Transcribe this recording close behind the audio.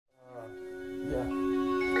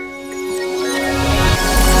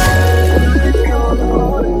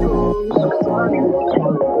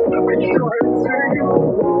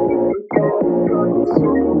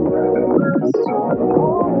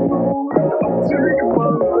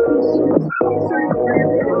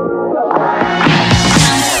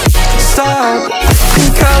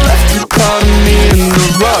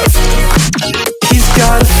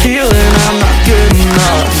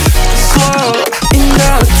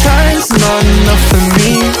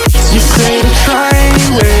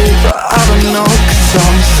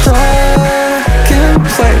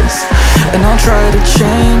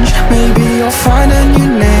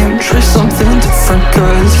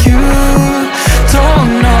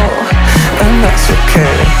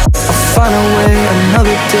find a way,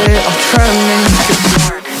 another day I'll try to make it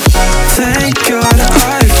work. Thank God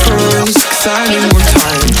I froze, 'cause I need more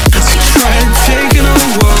time. I tried taking a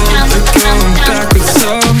walk, but going backwards,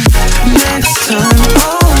 so next time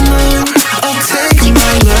I'll know, I'll take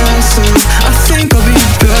my lessons. I think I'll be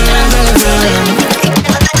better then.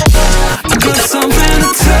 I got something to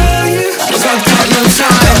tell you, but I've got no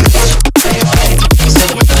time.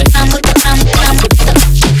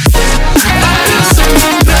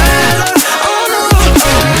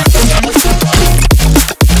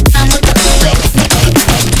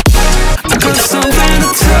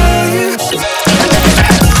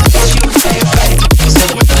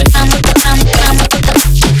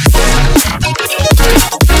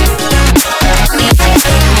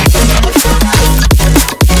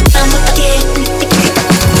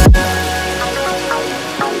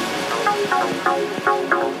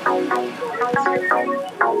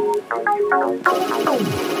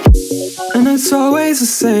 And it's always the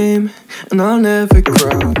same, and I'll never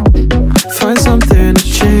grow. Find something to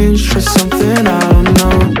change, try something I don't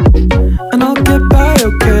know, and I'll get by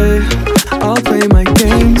okay. I'll play my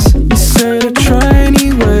games. You say to try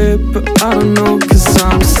anyway, but I don't know, 'cause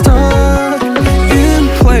I'm stuck in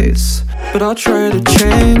place. But I'll try to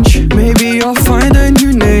change. Maybe I'll find a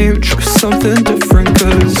new name, try something different,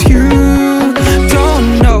 'cause you don't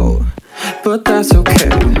know. But that's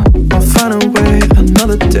okay, I'll find a way,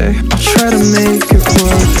 another day I'll try to make it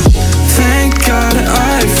work. Thank God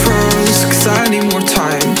I froze, 'cause I need more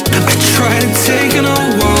time. I tried taking a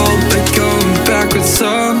wall, but going backwards,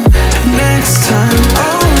 so next time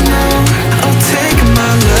I'll know, I'll take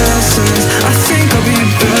my lessons. I think I'll be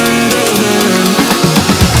better then.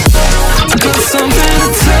 I got something to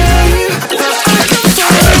tell you, but I can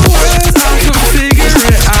find the words, I can figure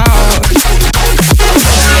it out.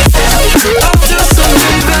 I'll do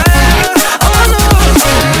something better, oh no.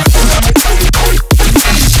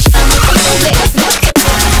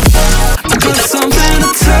 I got something to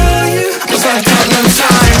tell you, but I got no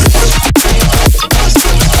time.